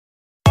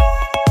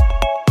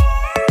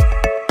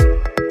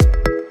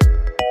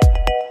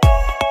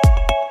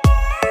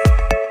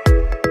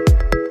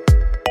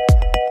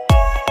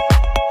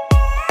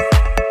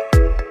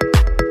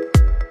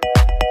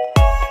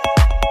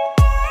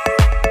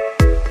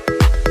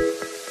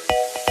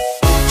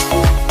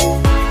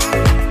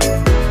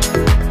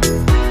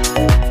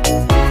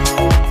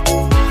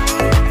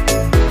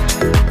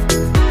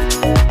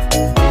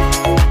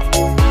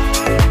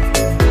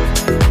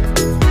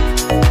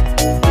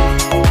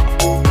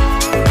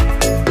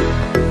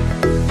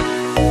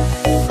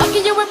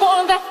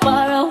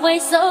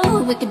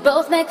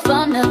make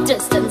fun of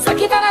distance.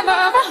 Lucky that I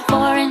love a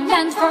foreign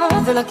land for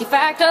the lucky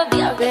fact of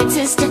your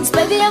existence.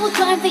 Baby, I will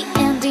climb the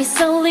Andes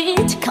solely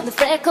to count the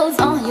freckles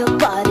on your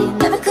body.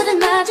 Never could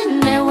imagine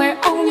there were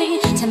only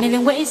 10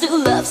 million ways to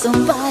love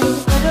somebody.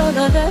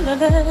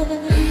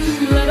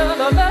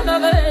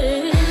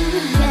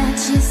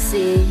 Can't you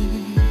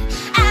see?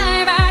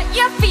 I'm at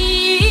your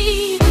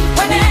feet.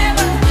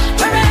 Whenever,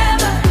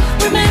 wherever,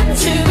 we're meant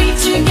to be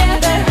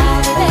together.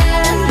 I'll be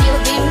there and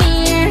you'll be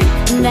near,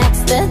 and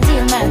that's the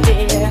deal, my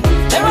dear.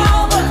 They're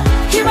over,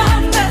 here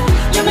under,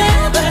 you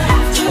never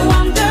have to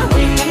wonder.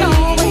 We can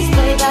always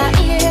play by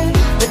ear,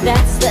 but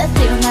that's the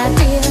deal, my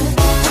dear.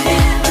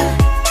 Whenever,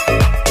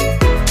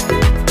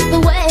 the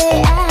way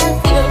I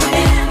feel.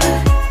 Whenever,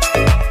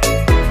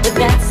 but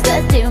that's the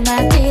deal, my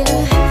dear.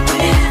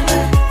 Whenever,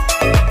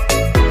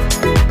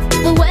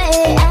 the way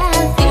I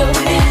feel.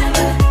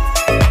 Whenever,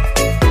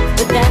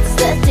 but that's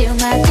the deal,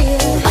 my dear.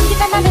 Lucky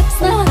that my lips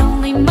not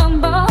only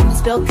mumble,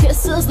 spill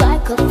kisses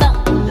like a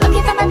fountain.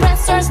 Lucky that my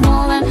breasts are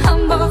small and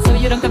humble, so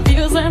you don't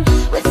confuse them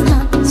with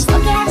mountains.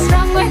 Lucky I have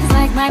strong words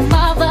like my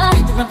mother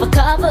to run for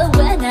cover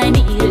when I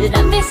need it.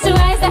 I'm these two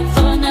eyes that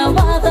for no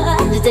other.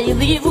 The day you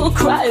leave will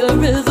cry a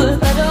river.